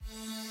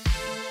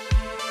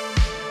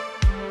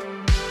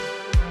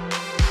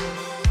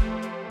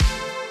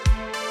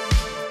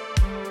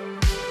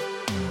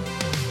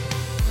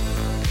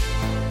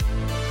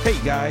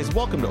Hey guys,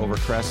 welcome to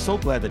Overcrest. So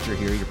glad that you're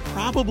here. You're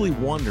probably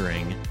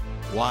wondering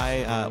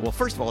why. Well,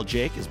 first of all,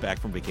 Jake is back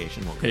from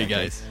vacation. Hey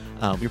guys.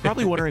 You're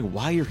probably wondering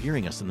why you're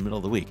hearing us in the middle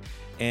of the week,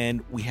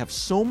 and we have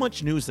so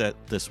much news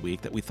this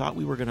week that we thought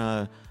we were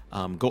gonna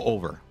go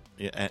over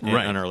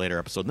on our later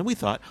episode. And then we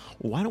thought,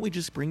 well, why don't we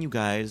just bring you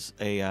guys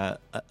a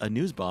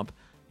news bump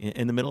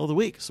in the middle of the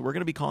week? So we're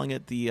going to be calling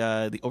it the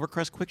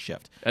Overcrest Quick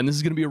Shift, and this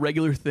is going to be a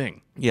regular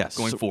thing. Yes,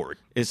 going forward.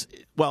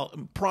 Well,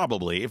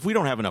 probably. If we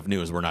don't have enough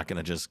news, we're not going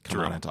to just come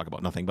on and talk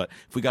about nothing. But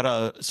if we got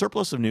a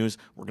surplus of news,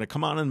 we're going to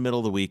come on in the middle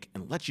of the week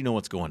and let you know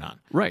what's going on.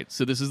 Right.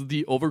 So this is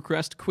the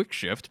Overcrest Quick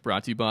Shift,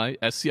 brought to you by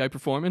SCI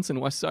Performance and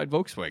Westside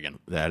Volkswagen.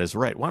 That is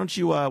right. Why don't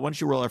you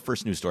roll our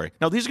first news story?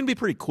 Now, these are going to be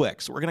pretty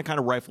quick, so we're going to kind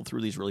of rifle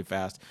through these really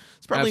fast.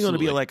 It's probably going to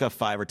be like a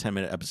 5 or 10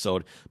 minute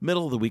episode,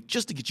 middle of the week,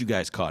 just to get you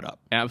guys caught up.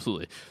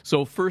 Absolutely.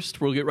 So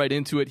first, we'll get right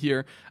into it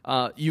here.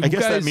 I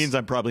guess that means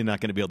I'm probably not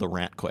going to be able to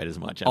rant quite as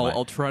much.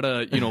 I'll try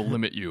to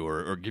limit you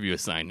or give you a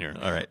sign here.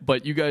 All right.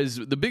 But you guys,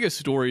 the biggest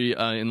story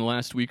in the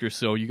last week or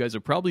so, you guys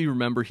will probably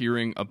remember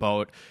hearing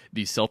about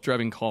the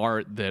self-driving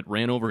car that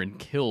ran over and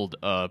killed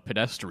a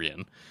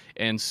pedestrian.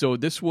 And so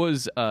this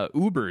was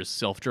Uber's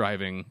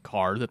self-driving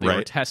car that they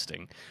were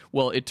testing.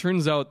 Well, it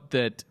turns out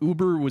that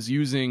Uber was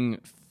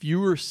using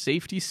fewer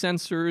safety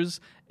sensors,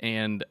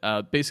 and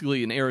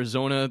basically in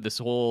Arizona, this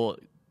whole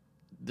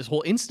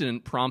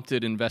incident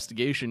prompted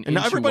investigation. And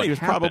everybody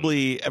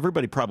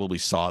probably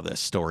saw this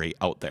story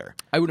out there.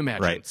 I would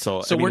imagine. Right.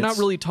 So we're not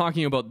really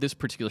talking about this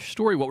particular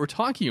story. What we're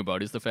talking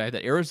about is the fact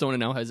that Arizona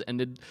now has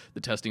ended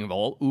the testing of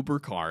all Uber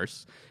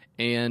cars.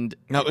 And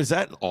now, is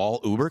that all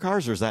Uber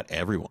cars or is that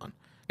everyone?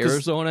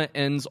 Arizona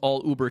ends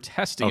all Uber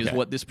testing is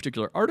what this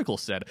particular article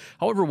said.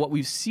 However, what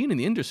we've seen in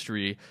the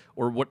industry,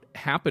 or what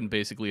happened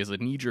basically as a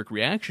knee-jerk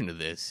reaction to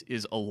this,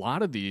 is a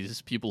lot of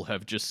these people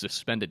have just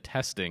suspended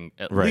testing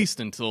at least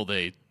until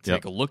they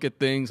take a look at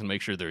things and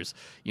make sure there's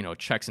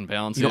checks and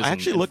balances. I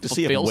actually looked to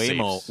see if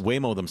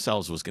Waymo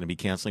themselves was going to be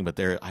canceling, but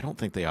I don't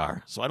think they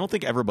are. So I don't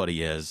think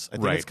everybody is. I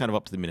think it's kind of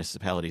up to the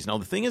municipalities. Now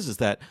the thing is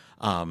that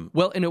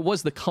well, and it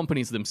was the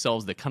companies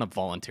themselves that kind of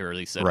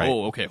voluntarily said,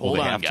 "Oh, okay, hold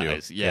on,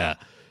 guys, yeah."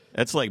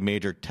 That's like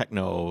major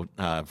techno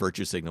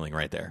virtue signaling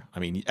right there.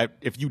 I mean,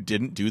 if you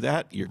didn't do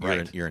that,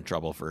 you're in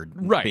trouble for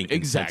being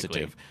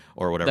insensitive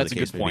or whatever the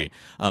case may be.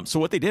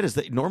 So what they did is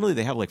normally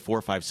they have like 4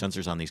 or 5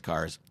 sensors on these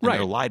cars. And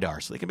they're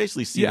LiDAR, so they can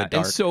basically see in the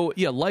dark. And so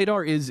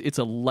LiDAR it's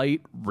a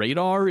light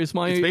radar. It's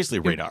basically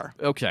radar.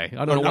 Okay,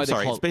 I don't know why they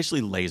call it. It's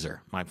basically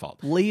laser. My fault.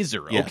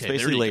 Laser. Yeah, it's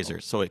basically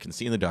laser, so it can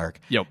see in the dark.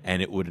 Yep.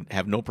 And it would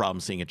have no problem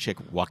seeing a chick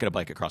walking a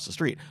bike across the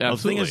street. Absolutely. Now,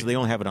 the thing is, they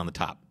only have it on the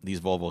top.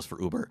 These Volvos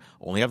for Uber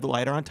only have the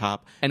LiDAR on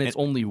top. And it's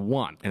only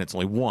one. And it's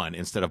only one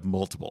instead of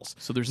multiples.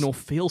 So there's no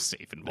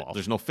fail-safe involved.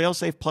 There's no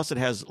fail-safe, plus it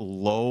has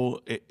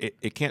low,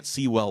 it can't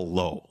see well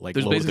low, like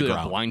there's low basically to the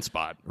ground. A blind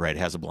spot. Right, it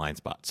has a blind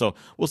spot. So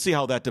we'll see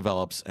how that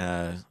develops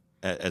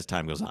as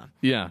time goes on.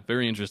 Yeah,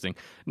 very interesting.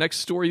 Next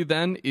story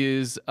then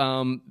is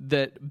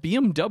that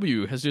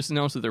BMW has just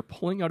announced that they're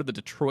pulling out of the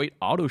Detroit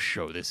Auto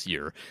Show this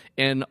year.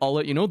 And I'll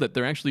let you know that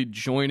they're actually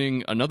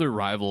joining another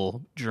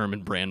rival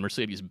German brand,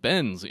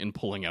 Mercedes-Benz, in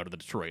pulling out of the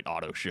Detroit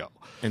Auto Show.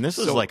 And this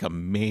is like a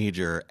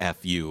major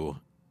FU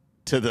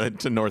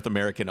to North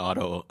American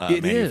auto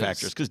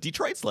manufacturers, because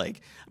Detroit's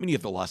you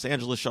have the Los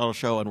Angeles Auto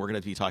Show, and we're going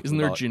to be talking. Isn't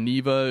there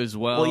Geneva as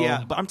well? Well,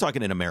 yeah, but I'm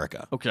talking in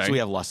America. Okay, so we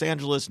have Los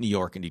Angeles, New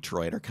York, and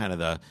Detroit are kind of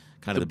the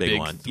big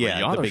one.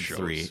 The big shows.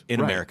 3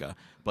 in America.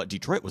 But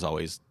Detroit was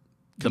always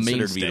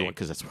considered to be the one,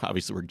 because that's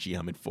obviously where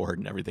GM and Ford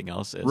and everything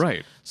else is.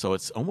 Right. So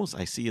it's almost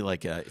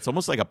it's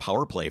almost like a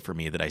power play for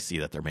me that I see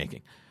that they're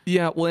making.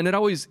 Yeah. Well, and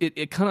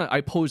it kind of, I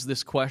pose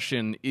this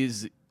question: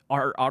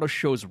 are auto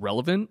shows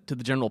relevant to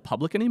the general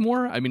public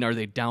anymore? I mean, are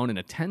they down in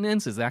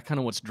attendance? Is that kind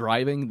of what's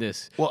driving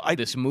this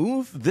this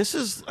move? This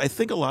is, I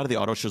think, a lot of the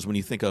auto shows, when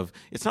you think of,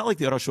 it's not like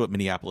the auto show at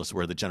Minneapolis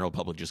where the general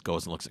public just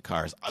goes and looks at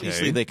cars.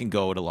 Obviously, they can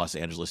go to Los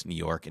Angeles, New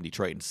York, and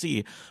Detroit and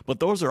see, but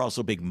those are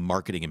also big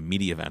marketing and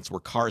media events where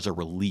cars are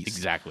released.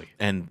 Exactly.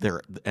 And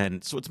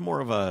so it's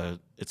more of a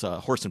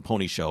horse and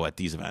pony show at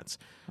these events.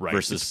 Right.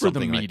 Versus it's for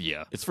the something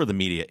media. It's for the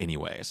media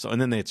anyway. So,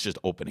 and then it's just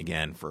open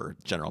again for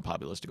general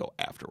populace to go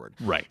afterward.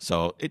 Right.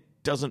 So it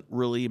doesn't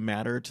really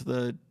matter to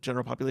the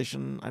general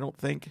population, I don't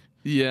think.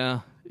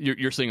 Yeah.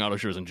 You're saying auto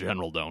shows in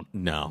general don't?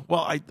 No.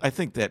 Well, I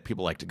think that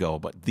people like to go,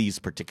 but these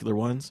particular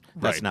ones,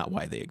 that's not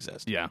why they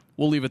exist. Yeah.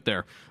 We'll leave it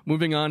there.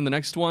 Moving on, the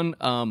next one.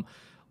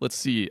 Let's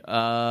see.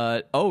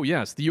 The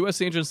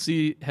U.S.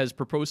 agency has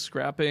proposed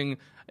scrapping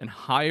and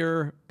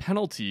higher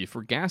penalty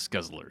for gas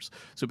guzzlers.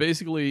 So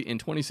basically, in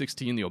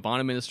 2016, the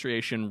Obama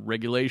administration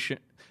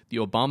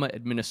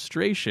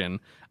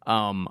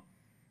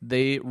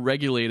they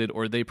regulated,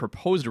 or they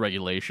proposed a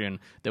regulation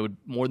that would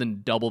more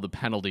than double the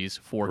penalties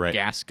for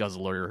gas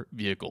guzzler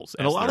vehicles.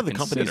 And a lot of the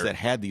companies that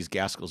had these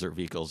gas guzzler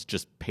vehicles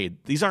just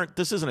paid.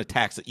 This isn't a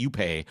tax that you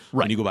pay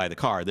when you go buy the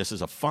car. This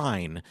is a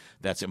fine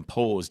that's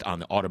imposed on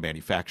the auto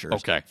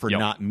manufacturers for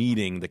not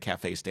meeting the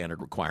CAFE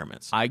standard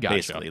requirements. I gotcha.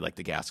 Basically, like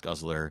the gas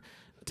guzzler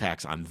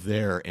tax on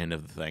their end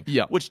of the thing.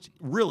 Yeah. Which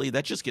really,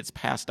 that just gets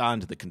passed on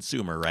to the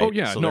consumer, right? Oh,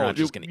 yeah. So no, they're not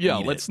just going to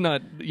eat let's it.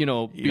 not, beat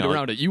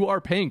around it. You are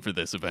paying for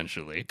this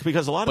eventually.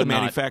 Because a lot of the not-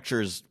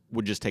 manufacturers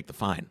would just take the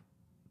fine.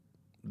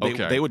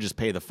 They would just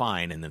pay the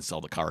fine and then sell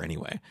the car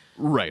anyway.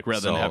 Right,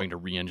 rather than So- having to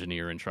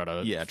re-engineer and try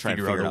to Try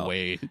figure to out figure a out.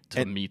 way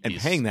to meet And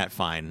these. paying that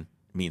fine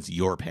means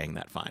you're paying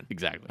that fine.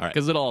 Exactly, All right.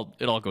 because it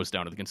all goes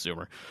down to the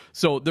consumer.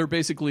 So they're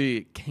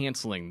basically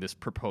canceling this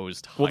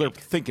proposed hike. Well, they're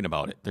thinking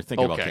about it. They're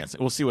thinking about Okay.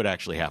 canceling. We'll see what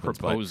actually happens.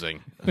 but-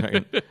 proposing.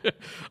 Right.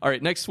 All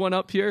right, next one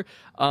up here.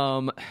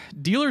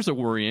 Dealers are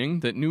worrying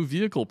that new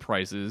vehicle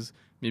prices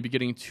may be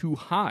getting too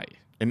high.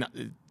 And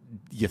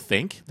you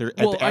think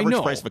Well, the I average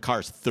know. price of a car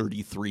is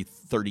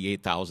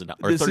 $38,000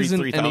 or This isn't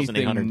 $33,800.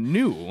 anything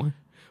new.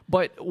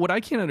 But what I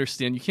can't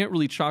understand, you can't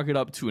really chalk it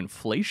up to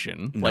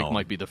inflation, like No.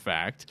 might be the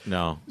fact.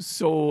 No,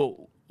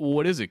 So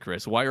what is it,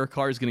 Chris? Why are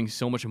cars getting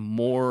so much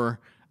more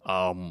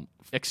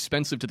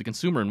expensive to the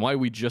consumer, and why are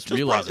we just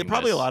realizing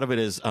probably this? a lot of it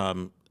is.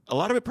 A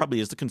lot of it probably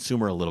is the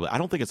consumer a little bit. I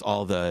don't think it's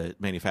all the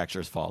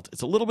manufacturer's fault.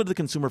 It's a little bit of the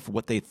consumer for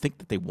what they think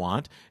that they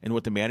want and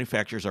what the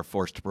manufacturers are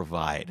forced to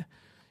provide.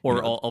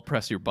 Or I'll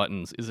press your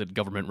buttons. Is it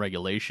government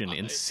regulation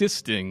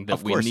insisting that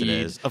of we course it need,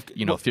 is.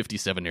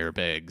 57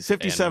 airbags,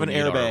 57 and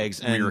we need our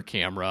airbags and- rear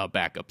camera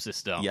backup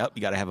system? Yep,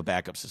 you got to have a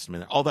backup system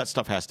in there. All that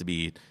stuff has to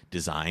be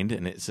designed,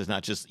 and it's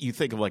not just you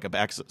think of like a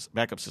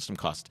backup system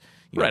cost.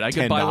 Right, I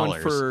could buy one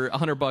 $10. for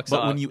 $100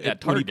 But when you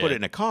at when you Target. put it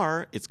in a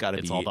car, it's got to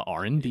be It's all the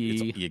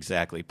R&D.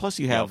 Exactly. Plus,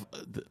 you have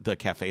the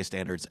CAFE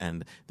standards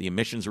and the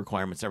emissions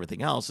requirements.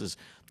 Everything else is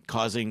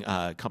causing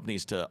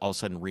companies to all of a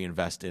sudden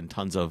reinvest in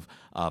tons of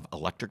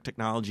electric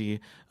technology,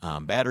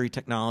 battery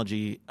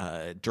technology,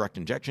 direct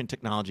injection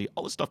technology.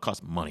 All this stuff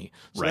costs money.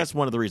 So Right. that's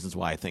one of the reasons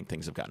why I think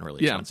things have gotten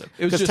really Yeah. expensive.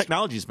 It was Because just-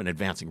 technology has been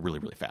advancing really,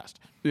 really fast.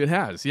 It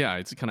has, yeah.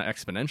 It's kind of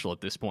exponential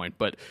at this point.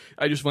 But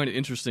I just find it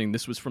interesting.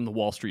 This was from the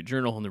Wall Street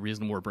Journal, and the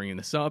reason we're bringing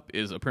this up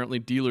is apparently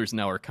dealers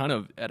now are kind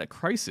of at a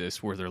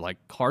crisis where they're like,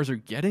 cars are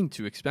getting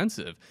too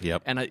expensive.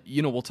 Yep. And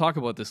we'll talk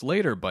about this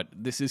later, but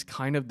this is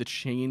kind of the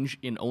change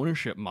in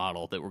ownership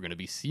model that we're going to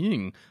be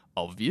seeing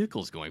of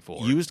vehicles going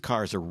forward. Used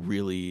cars are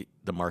really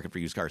the market for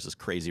used cars is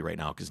crazy right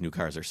now because new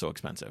cars are so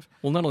expensive.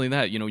 Well, not only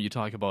that, you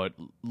talk about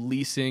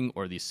leasing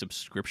or these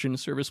subscription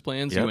service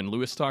plans. Yep. You and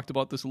Lewis talked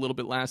about this a little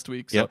bit last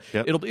week. So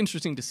Yep. it'll be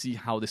interesting to see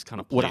how this kind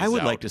of plays What I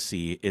would out. like to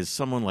see is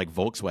someone like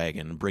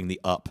Volkswagen bring the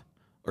Up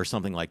or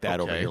something like that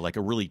over Okay. here, like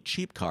a really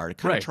cheap car to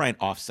kind Right. of try and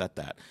offset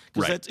that.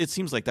 Because Right. it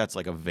seems like that's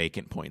like a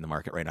vacant point in the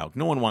market right now.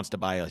 No one wants to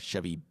buy a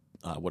Chevy,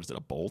 what is it,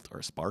 a Bolt or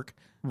a Spark?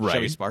 Right.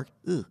 Chevy Spark?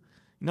 Ugh.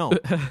 No.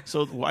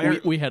 So why are...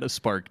 We had a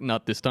Spark,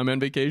 not this time on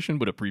vacation,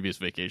 but a previous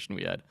vacation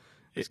we had.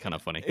 It's kind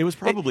of funny. It was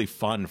probably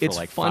fun for It's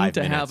like fun 5 to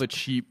minutes. have a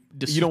cheap,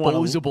 You don't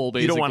wanna- disposable,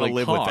 you don't wanna basically,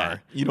 live with car.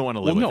 that. You don't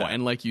wanna Well, live with no, that.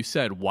 and like you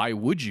said, why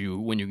would you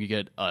when you can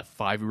get a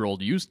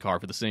 5-year-old used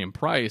car for the same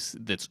price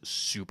that's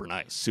super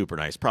nice? Super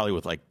nice. Probably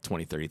with like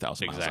 20,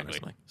 30,000 miles on it or Exactly.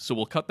 something. So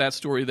we'll cut that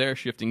story there.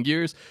 Shifting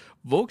gears,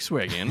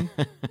 Volkswagen.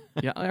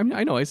 Yeah,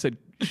 I know I said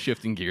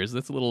shifting gears.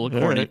 That's a little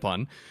corny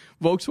pun.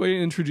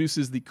 Volkswagen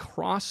introduces the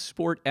Cross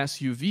Sport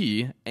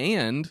SUV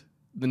and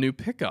the new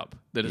pickup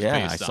that is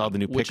Yeah, based I saw on, the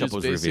new which pickup is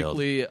was revealed.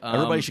 basically,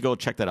 Everybody should go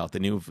check that out. The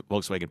new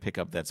Volkswagen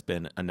pickup that's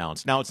been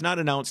announced. Now, it's not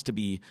announced to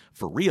be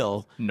for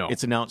real. No.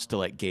 It's announced to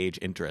like gauge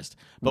interest.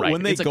 But Right.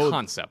 when they It's a go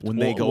concept. when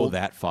they Well- go well-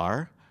 that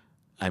far,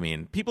 I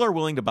mean, people are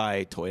willing to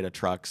buy Toyota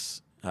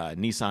trucks,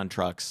 Nissan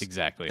trucks,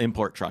 Exactly.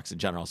 import trucks in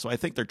general. So I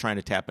think they're trying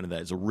to tap into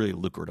that as a really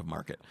lucrative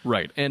market.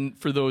 Right. And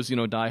for those,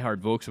 diehard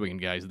Volkswagen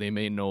guys, they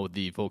may know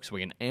the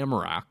Volkswagen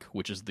Amarok,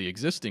 which is the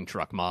existing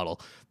truck model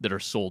that are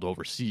sold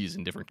overseas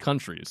in different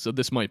countries. So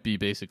this might be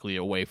basically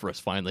a way for us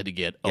finally to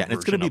get a Yeah, and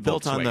it's version going to be of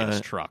built on Volkswagen's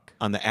the truck.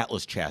 on the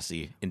Atlas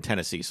chassis in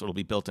Tennessee, so it'll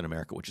be built in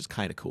America, which is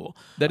kind of cool.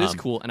 That is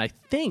cool. And I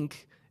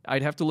think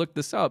I'd have to look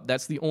this up.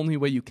 That's the only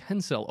way you can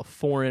sell a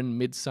foreign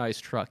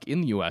mid-sized truck in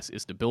the U.S.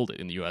 is to build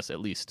it in the U.S., at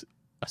least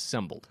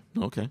assembled.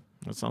 Okay,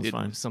 that sounds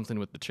fine. Something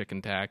with the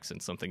chicken tax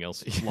and something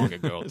else long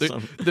ago.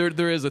 Some-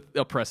 there is a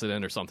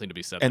precedent or something to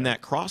be said And there.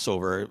 that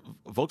crossover,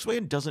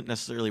 Volkswagen doesn't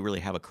necessarily really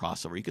have a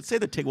crossover. You could say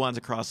the Tiguan's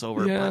a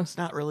crossover, Yeah. but it's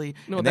not really.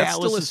 No, and the that's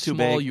Atlas still a is too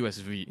small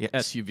big.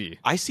 SUV.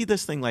 I see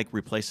this thing like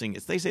replacing.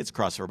 They say it's a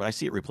crossover, but I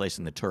see it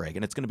replacing the Touareg,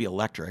 and it's going to be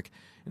electric,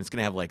 and it's going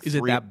to have like Is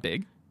three. it that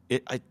big?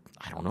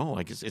 I don't know.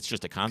 I guess it's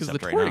just a Because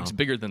concept the right now. Touareg's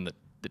bigger than the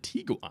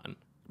Tiguan.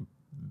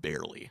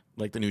 Barely.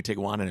 Like the new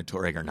Tiguan and a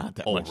Touareg are not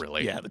that Oh, much.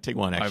 really? Yeah, the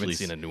Tiguan actually. I haven't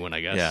seen a new one,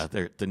 I guess.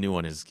 Yeah, the new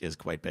one is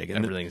quite big.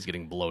 And Everything is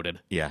getting bloated.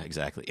 yeah,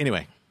 exactly.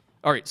 Anyway,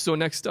 All right, so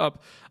next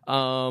up,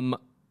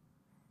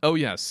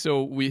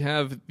 so we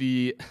have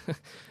the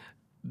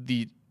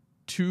the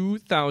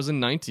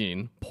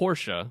 2019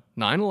 Porsche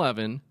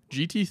 911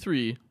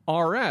 GT3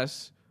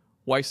 RS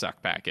Weissach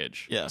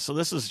package. yeah. So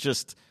this is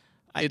just.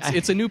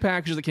 It's a new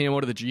package that came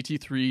out of the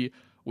GT3,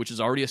 which is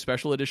already a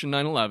special edition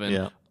 911.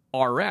 Yeah.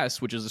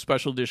 RS, which is a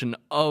special edition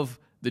of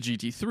the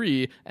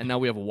GT3, and now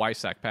we have a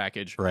Weissach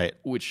package, Right.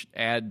 which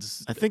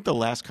adds. I think the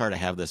last car to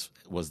have this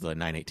was the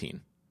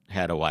 918.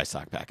 had a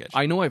Weissach package.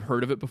 I know I've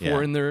heard of it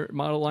before in their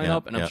model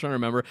lineup, and I'm trying to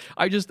remember.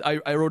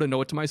 I wrote a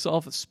note to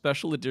myself: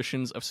 special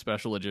editions of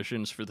special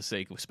editions for the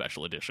sake of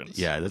special editions.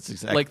 Yeah, that's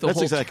exactly like the that's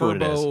whole exactly what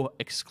it is. turbo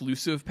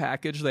exclusive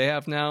package they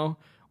have now,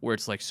 where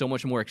it's like so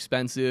much more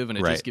expensive and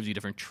it just gives you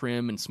different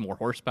trim and some more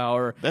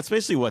horsepower. That's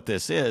basically what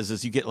this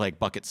is you get like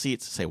bucket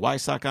seats that say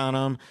Weissach on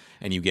them,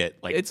 and you get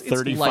like it's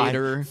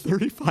lighter.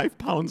 35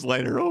 pounds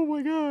lighter. Oh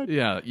my God.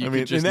 Yeah, you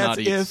could just not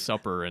eat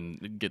supper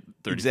and get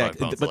 35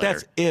 pounds But lighter.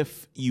 that's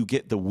if you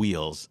get the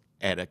wheels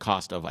at a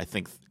cost of, I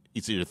think,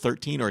 it's either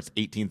 $13,000 or it's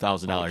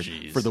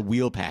 $18,000 for the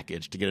wheel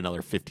package to get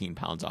another 15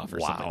 pounds off or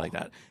something like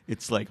that.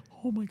 It's like,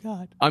 oh my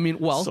God. I mean,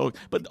 well. So,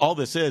 but all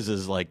this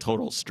is like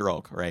total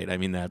stroke, right? I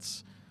mean,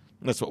 that's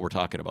what we're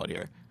talking about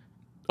here.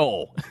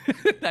 Oh,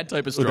 that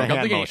type of stroke. I'm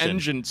thinking motion.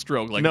 engine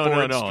stroke, like no,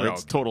 stroke.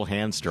 It's total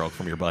hand stroke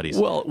from your buddies.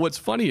 Well, what's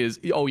funny is,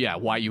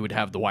 why you would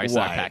have the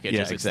Weissach package.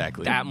 Yeah, is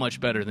exactly. It's that much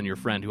better than your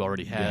friend who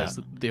already has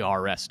the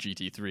RS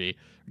GT3,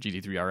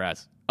 GT3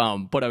 RS.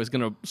 But I was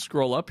going to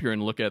scroll up here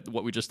and look at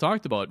what we just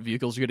talked about.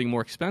 Vehicles are getting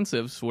more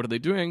expensive, so what are they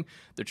doing?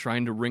 They're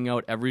trying to wring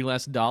out every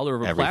last dollar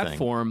of a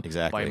platform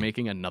by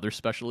making another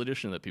special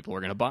edition that people are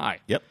going to buy.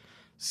 Yep.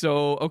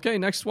 So, okay,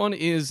 next one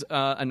is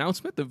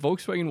announcement that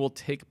Volkswagen will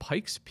take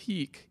Pikes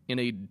Peak in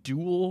a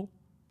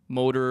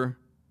dual-motor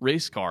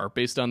race car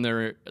based on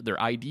their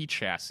ID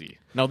chassis.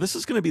 Now, this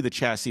is going to be the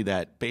chassis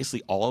that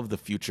basically all of the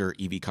future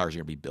EV cars are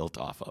going to be built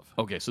off of.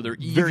 Okay, so their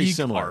Very EV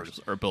similar. cars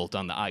are built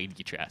on the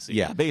ID chassis.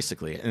 Yeah,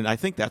 basically. And I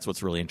think that's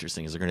what's really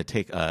interesting is they're going to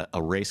take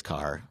a race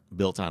car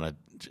built on a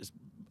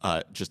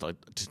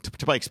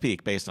to Pikes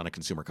Peak based on a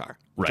consumer car,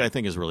 which I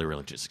think is really, really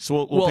interesting.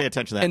 So we'll pay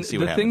attention to that and see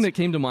what happens. The thing that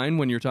came to mind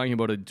when you're talking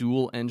about a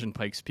dual-engine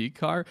Pikes Peak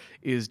car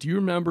is, do you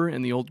remember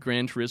in the old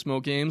Gran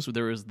Turismo games where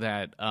there was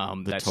that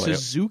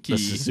Suzuki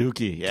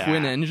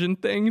twin-engine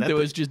thing that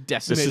was just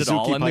decimated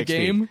all in the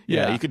game?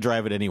 Yeah, you could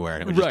drive it anywhere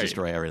and it would just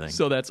destroy everything.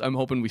 So I'm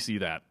hoping we see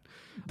that.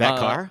 That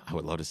car? I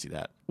would love to see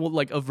that. Well,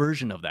 like a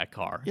version of that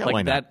car. Yeah, like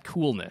why not? That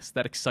coolness,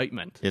 that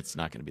excitement. It's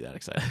not going to be that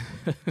exciting.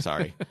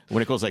 Sorry.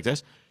 When it goes like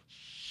this...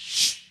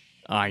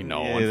 I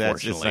know,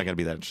 unfortunately. It's not going to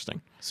be that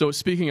interesting. So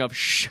speaking of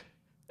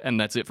and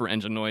that's it for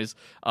engine noise,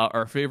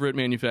 our favorite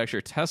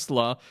manufacturer,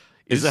 Tesla,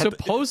 is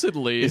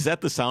supposedly... Is that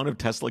the sound of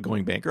Tesla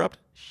going bankrupt?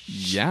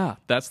 Yeah,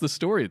 that's the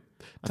story.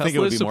 I think it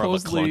would be more of a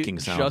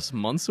clunking sound. Just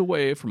months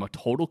away from a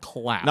total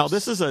collapse. Now,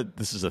 this is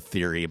a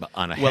theory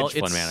on a hedge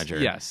fund manager.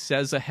 Yes,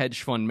 says a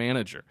hedge fund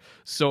manager.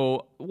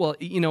 So,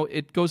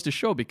 it goes to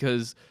show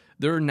because...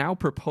 they're now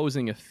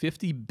proposing a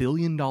 $50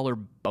 billion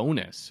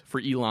bonus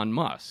for Elon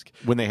Musk.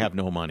 When they have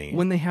no money.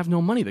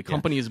 The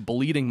company is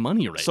bleeding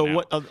money right now.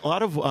 So a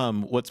lot of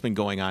what's been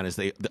going on is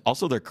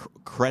their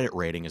credit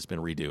rating has been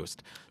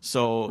reduced.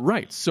 So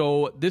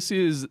So this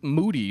is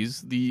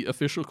Moody's, the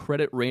official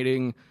credit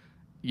rating,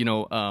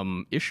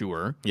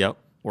 issuer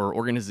or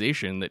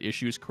organization that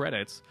issues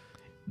credits.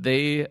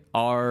 They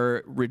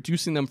are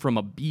reducing them from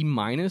a B-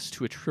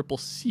 to a triple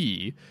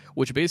C,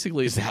 which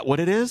basically is that what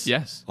it is?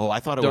 Yes. Oh, I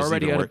thought it they're was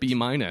already even at worse. a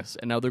B-,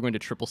 and now they're going to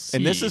triple C.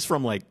 And this is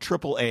from like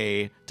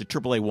AAA to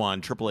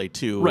AAA1,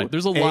 AAA2. Right.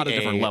 There's a lot of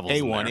different levels.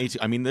 A1, A2.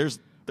 I mean,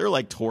 they're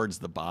like towards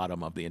the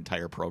bottom of the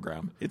entire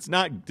program. It's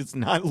not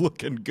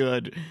looking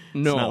good.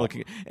 No. It's not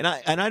looking. And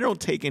I don't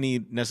take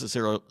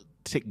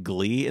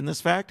glee in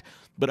this fact.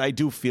 But I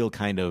do feel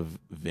kind of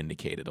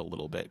vindicated a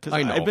little bit because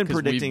I've been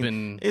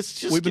predicting.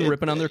 We've been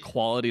ripping on their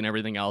quality and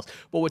everything else.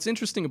 But what's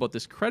interesting about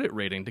this credit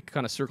rating, to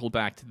kind of circle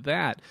back to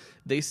that,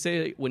 they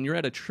say when you're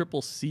at a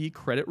triple C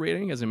credit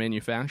rating as a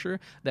manufacturer,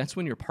 that's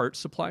when your parts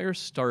suppliers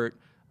start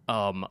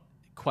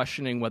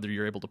questioning whether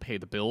you're able to pay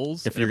the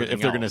bills. If they're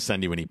going to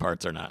send you any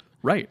parts or not.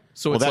 Right.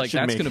 So it's like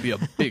that's going to be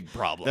a big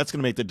problem. That's going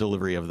to make the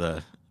delivery of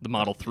the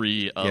Model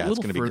 3 a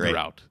little further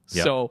out.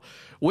 Yep. So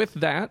with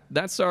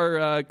that's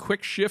our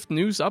quick shift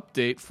news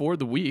update for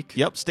the week.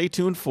 Yep. Stay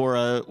tuned for,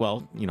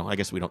 I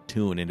guess we don't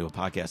tune into a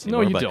podcast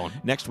anymore. No, you don't.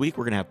 Next week,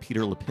 we're going to have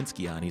Peter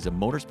Lipinski on. He's a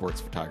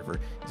motorsports photographer.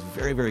 He's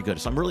very, very good.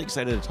 So I'm really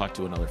excited to talk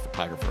to another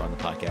photographer on the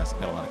podcast.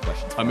 I've got a lot of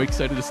questions. I'm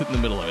excited to sit in the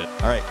middle of it.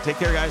 All right. Take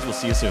care, guys. We'll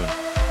see you soon.